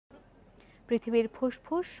পৃথিবীর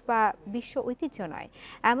ফুসফুস বা বিশ্ব ঐতিহ্য নয়।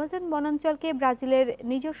 অ্যামাজন বনাঞ্চলকে ব্রাজিলের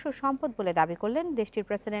নিজস্ব সম্পদ বলে দাবি করলেন দেশটির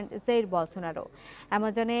প্রেসিডেন্ট জেইর বলসোনারো।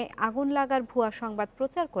 অ্যামাজনে আগুন লাগার ভুয়া সংবাদ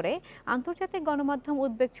প্রচার করে আন্তর্জাতিক গণমাধ্যম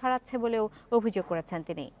উদ্বেগ ছড়াচ্ছে বলেও অভিযোগ করেছেন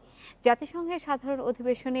তিনি। জাতিসংঘের সাধারণ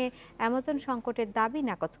অধিবেশনে অ্যামাজন সংকটের দাবি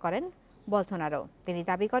নাকচ করেন বলসোনারো। তিনি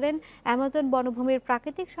দাবি করেন, অ্যামাজন বনভূমির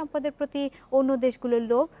প্রাকৃতিক সম্পদের প্রতি অন্য দেশগুলোর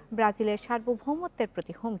লোভ ব্রাজিলের সার্বভৌমত্বের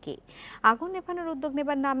প্রতি হুমকি। আগুন নেভানোর উদ্যোগ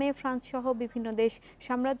নেবার নামে ফ্রান্স সহ বিভিন্ন দেশ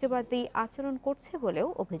সাম্রাজ্যবাদী আচরণ করছে বলেও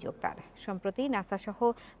অভিযোগ তার। সম্প্রতি নাসা সহ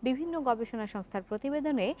বিভিন্ন গবেষণা সংস্থার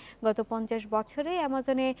প্রতিবেদনে গত 50 বছরে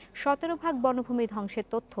অ্যামাজনে 17 ভাগ বনভূমি ধ্বংসের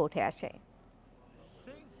তথ্য উঠে আসে।